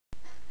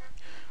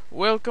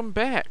Welcome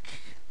back.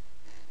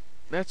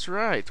 That's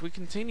right, we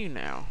continue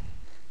now.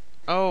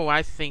 Oh,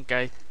 I think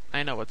I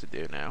know what to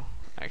do now,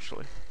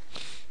 actually.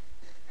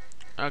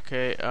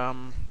 Okay,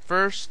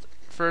 first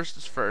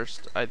is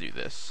first, I do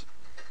this.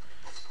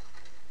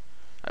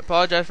 I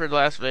apologize for the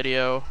last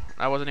video.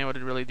 I wasn't able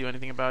to really do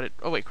anything about it.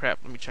 Oh wait, crap,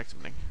 let me check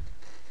something.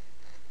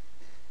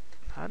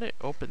 How did it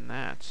open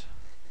that?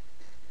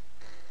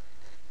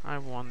 I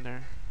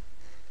wonder.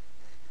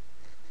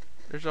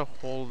 There's a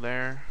hole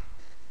there.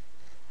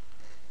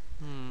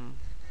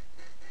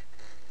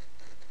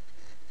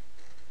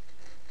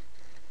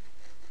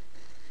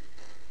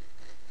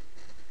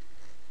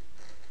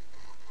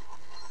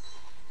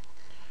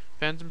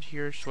 Phantom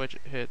here, switch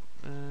hit.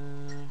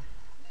 And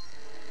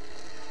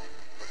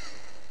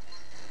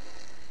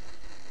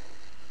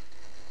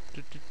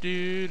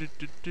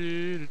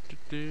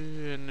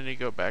then you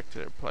go back to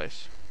their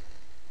place.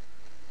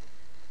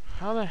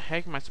 How the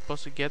heck am I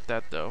supposed to get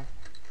that though?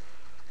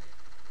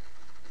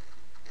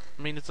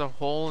 I mean, it's a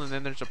hole and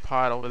then there's a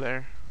pot over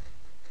there.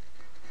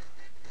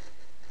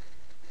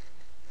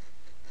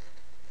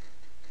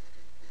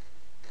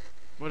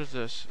 What is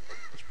this?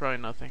 It's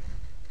probably nothing.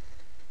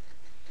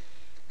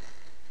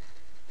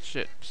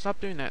 Shit.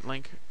 Stop doing that,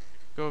 Link.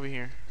 Go over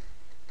here.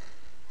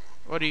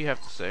 What do you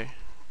have to say?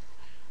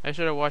 I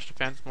should have watched the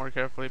fans more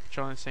carefully,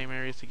 patrolling the same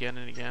areas again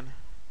and again.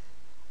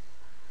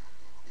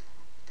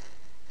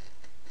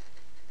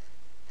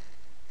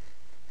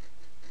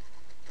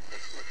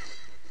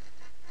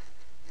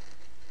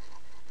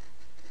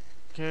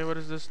 Okay, what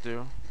does this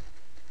do?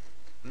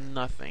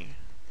 Nothing.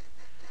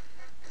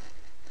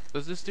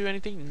 Does this do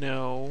anything?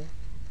 No.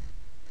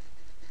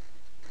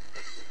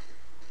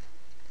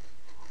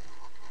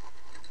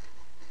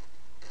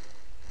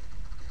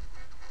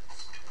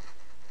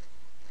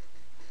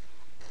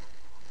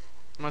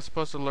 Am I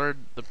supposed to lure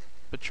the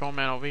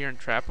patrolman over here and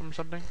trap him or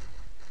something?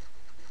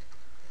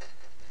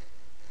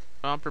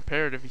 Well, I'm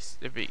prepared if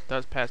he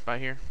does pass by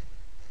here.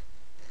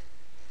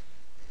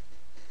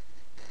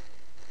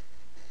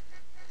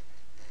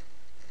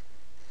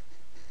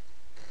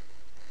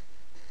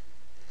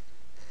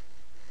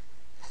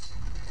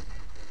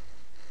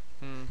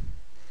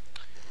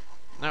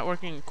 Not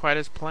working quite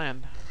as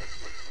planned.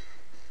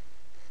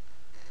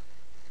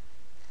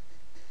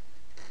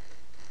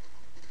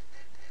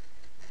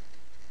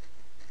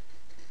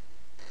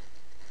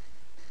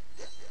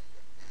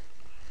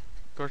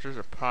 Of course, there's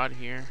a pod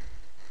here.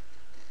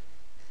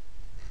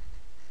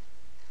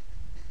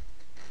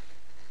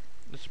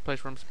 This is a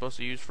place where I'm supposed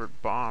to use for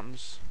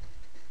bombs.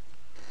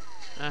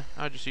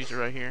 I'll just use it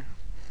right here.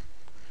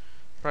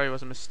 Probably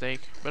was a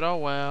mistake, but oh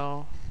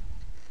well.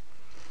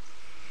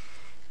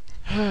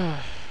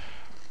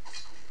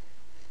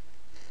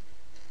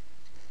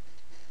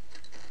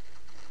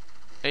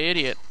 Hey,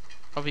 idiot.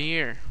 Over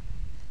here.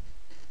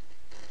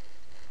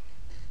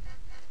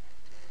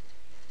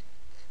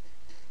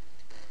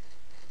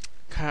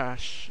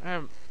 Gosh,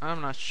 I'm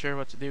not sure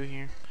what to do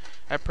here.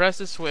 I press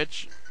the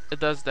switch,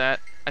 it does that.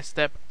 I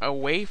step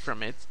away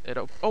from it,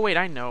 oh wait,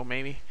 I know,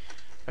 maybe.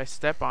 If I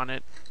step on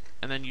it,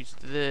 and then use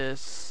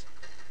this.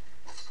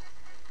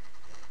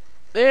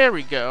 There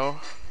we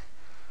go.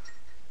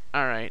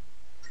 Alright.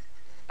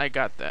 I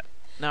got that.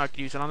 Now I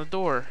can use it on the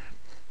door.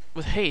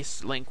 With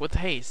haste, Link, with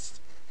haste.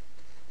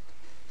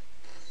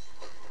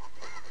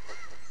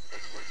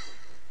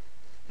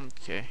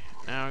 Okay,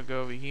 now I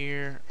go over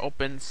here.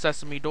 Open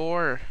sesame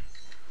door.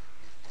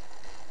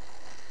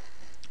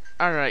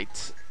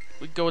 Alright,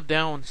 we go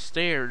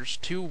downstairs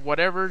to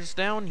whatever's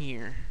down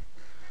here.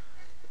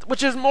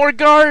 Which is more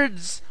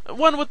guards!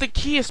 One with the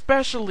key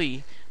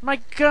especially! My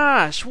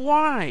gosh,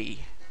 why?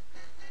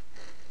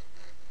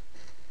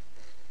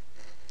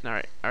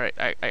 Alright,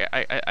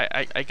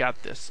 I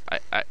got this.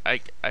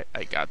 I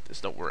got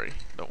this, don't worry.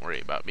 Don't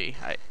worry about me.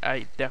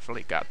 I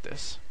definitely got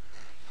this.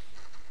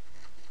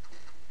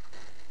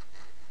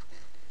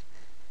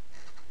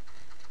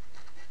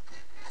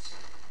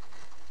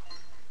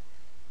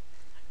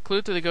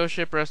 Clue to the ghost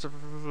ship, rest of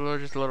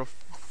just a little.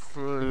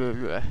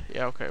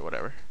 Yeah, okay,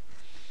 whatever.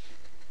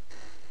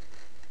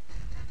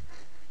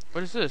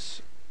 What is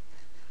this?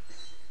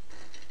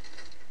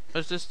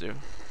 What does this do?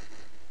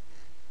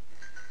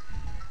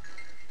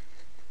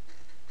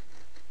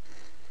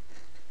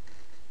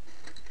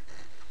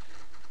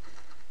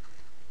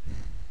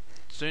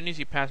 As soon as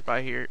you pass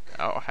by here,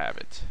 I'll have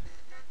it.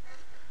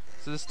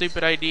 This is a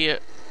stupid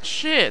idea.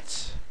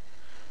 Shit!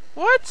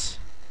 What?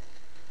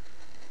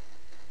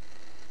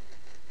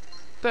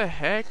 The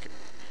heck?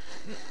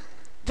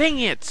 Dang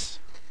it!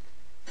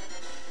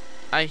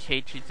 I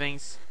hate you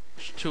things.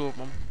 There's two of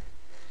them.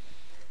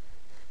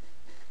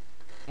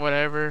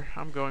 Whatever,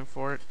 I'm going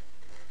for it.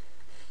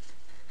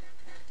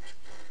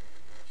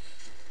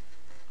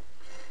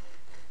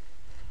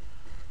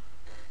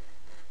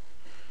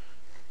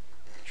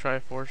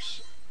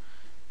 Triforce.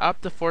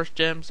 Up the force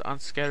gems on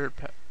scattered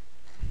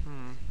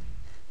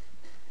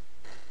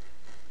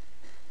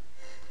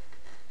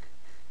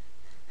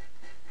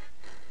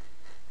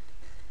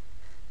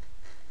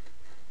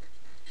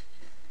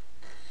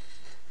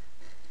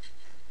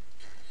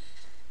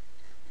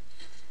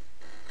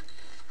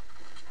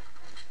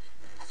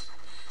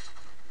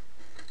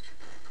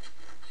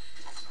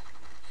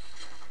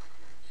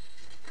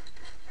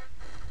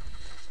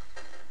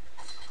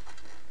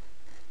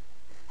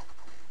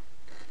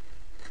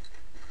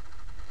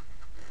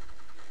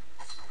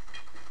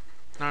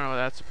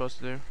supposed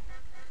to do.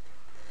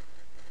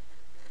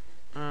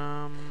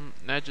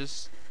 That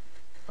just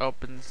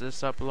opens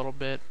this up a little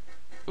bit.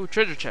 Ooh,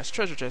 treasure chest,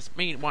 treasure chest.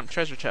 Me want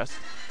treasure chest.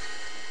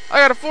 I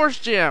got a force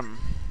gem.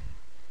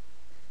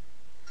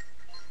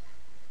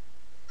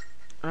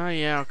 Oh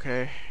yeah,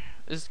 okay.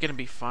 This is gonna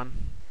be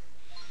fun.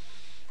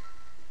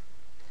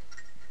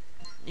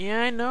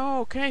 Yeah, I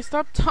know. Okay,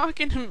 stop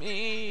talking to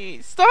me.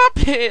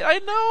 Stop it. I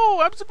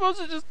know. I'm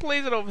supposed to just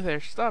place it over there.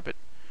 Stop it.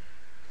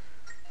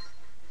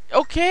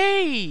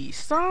 Okay,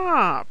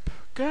 stop.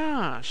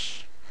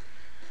 Gosh.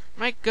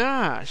 My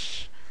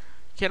gosh.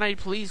 Can I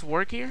please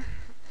work here?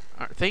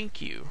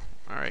 Thank you.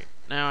 Alright,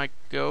 now I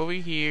go over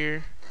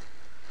here.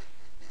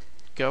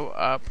 Go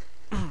up.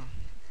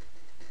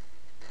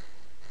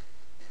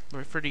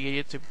 Wait for the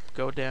idiot to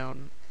go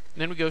down.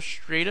 And then we go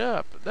straight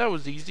up. That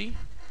was easy.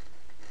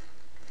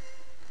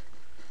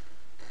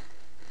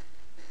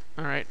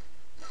 Alright.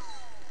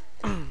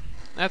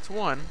 That's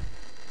one.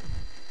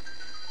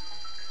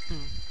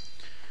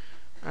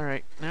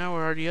 Alright, now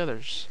where are the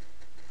others?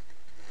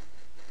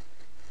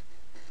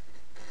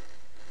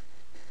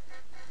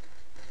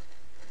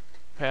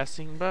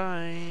 Passing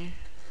by.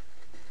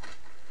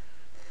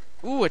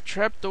 Ooh, a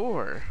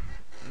trapdoor.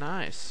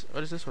 Nice.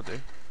 What does this one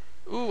do?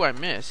 Ooh, I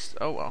missed.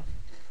 Oh well.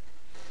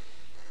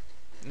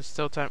 It's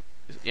still time.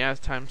 Yeah,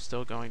 time's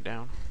still going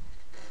down.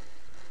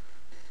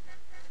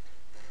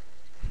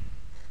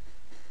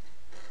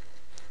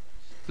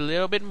 A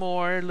little bit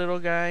more, little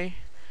guy.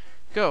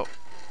 Go.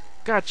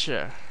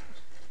 Gotcha.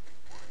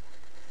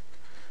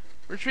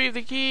 Retrieve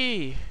the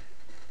key.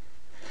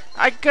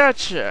 I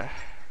gotcha.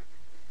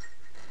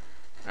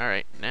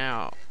 Alright,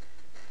 now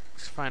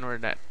let's find where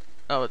that.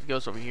 Oh, it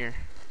goes over here.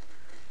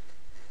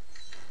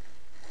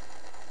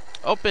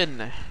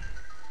 Open.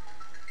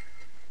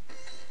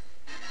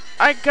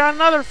 I got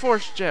another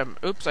force gem.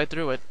 Oops, I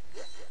threw it.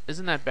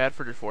 Isn't that bad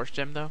for the force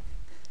gem though?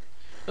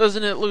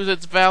 Doesn't it lose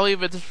its value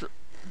if it's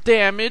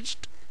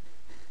damaged?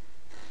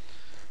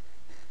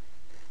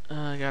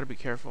 I gotta be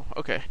careful.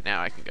 Okay,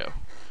 now I can go.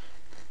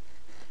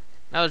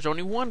 Now there's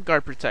only one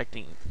guard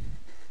protecting.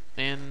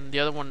 And the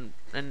other one,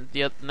 and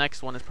the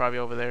next one is probably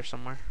over there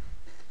somewhere.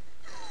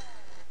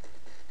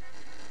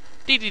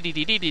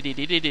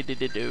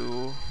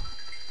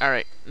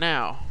 Alright,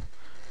 now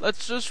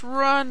let's just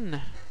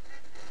run.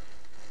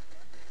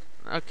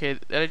 Okay,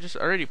 I just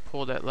already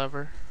pulled that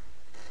lever.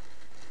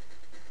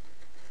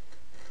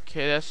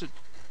 Okay, that's it.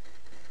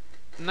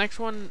 The next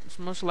one is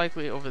most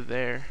likely over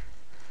there.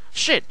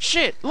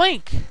 Shit!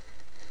 Link!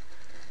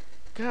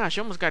 Gosh,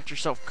 you almost got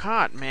yourself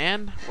caught,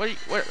 man.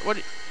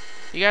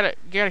 You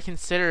gotta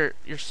consider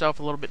yourself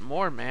a little bit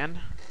more, man.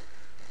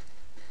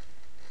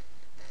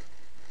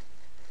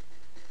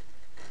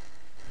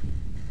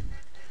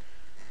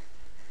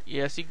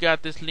 Yes, you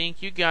got this,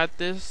 Link. You got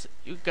this.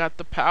 You got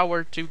the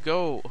power to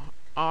go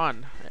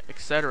on,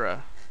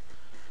 etc.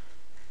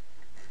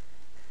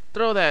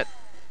 Throw that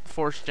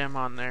force gem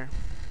on there.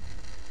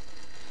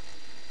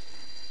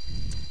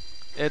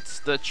 It's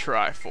the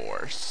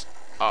Triforce.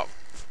 Oh.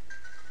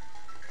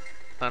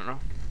 I don't know.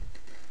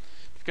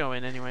 Let's go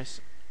in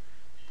anyways.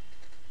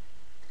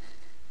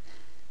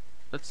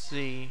 Let's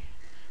see.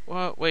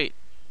 Well, wait.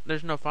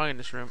 There's no fog in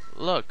this room.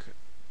 Look.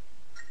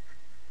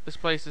 This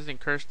place isn't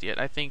cursed yet.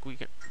 I think we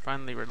can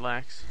finally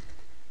relax.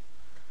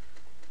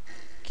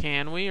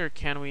 Can we or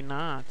can we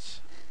not?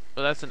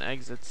 Oh, that's an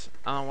exit.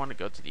 I don't want to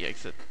go to the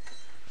exit.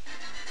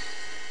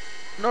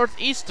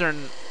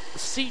 Northeastern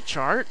sea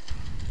chart.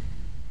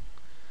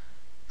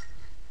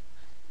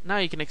 Now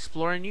you can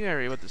explore a new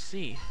area with the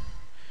sea.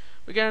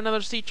 We got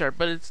another sea chart,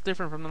 but it's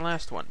different from the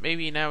last one.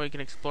 Maybe now we can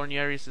explore new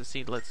areas of the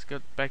sea. Let's go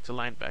back to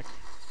Lineback.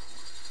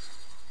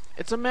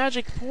 It's a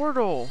magic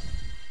portal!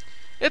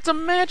 It's a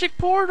magic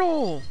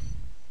portal!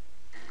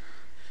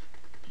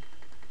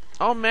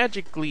 All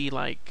magically,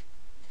 like.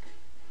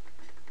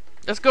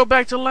 Let's go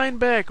back to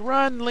Lineback!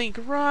 Run, Link,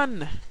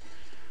 run!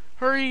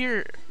 Hurry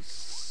your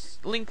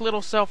Link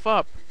little self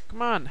up.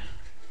 Come on.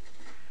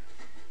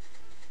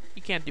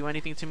 You can't do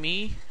anything to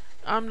me.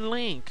 I'm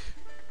Link.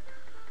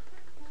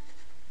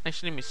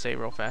 Actually, let me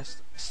save real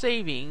fast.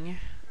 Saving.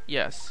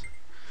 Yes.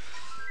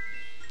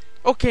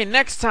 Okay,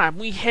 next time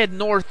we head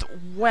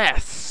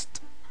northwest.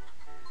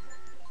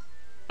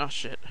 Oh,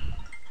 shit.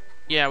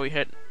 Yeah, we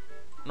head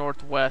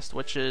northwest,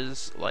 which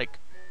is, like,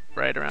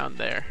 right around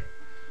there.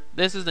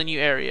 This is the new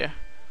area.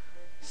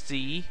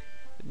 See?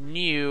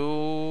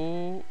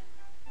 New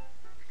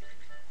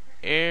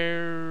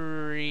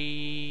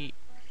area.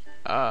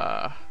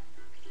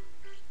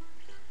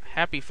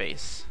 Happy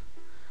face.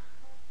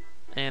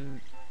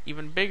 And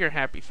even bigger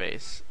happy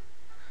face.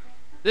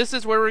 This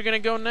is where we're gonna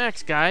go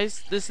next,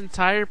 guys. This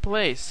entire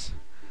place.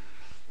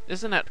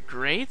 Isn't that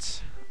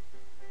great?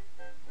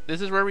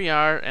 This is where we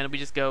are, and we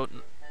just go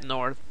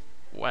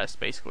northwest,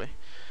 basically.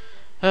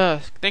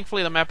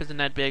 Thankfully, the map isn't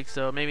that big,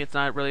 so maybe it's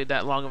not really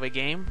that long of a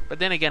game. But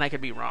then again, I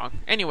could be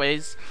wrong.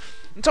 Anyways,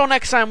 until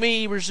next time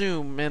we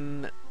resume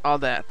and all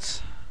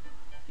that.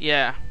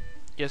 Yeah.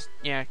 Just,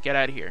 yeah, get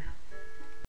out of here.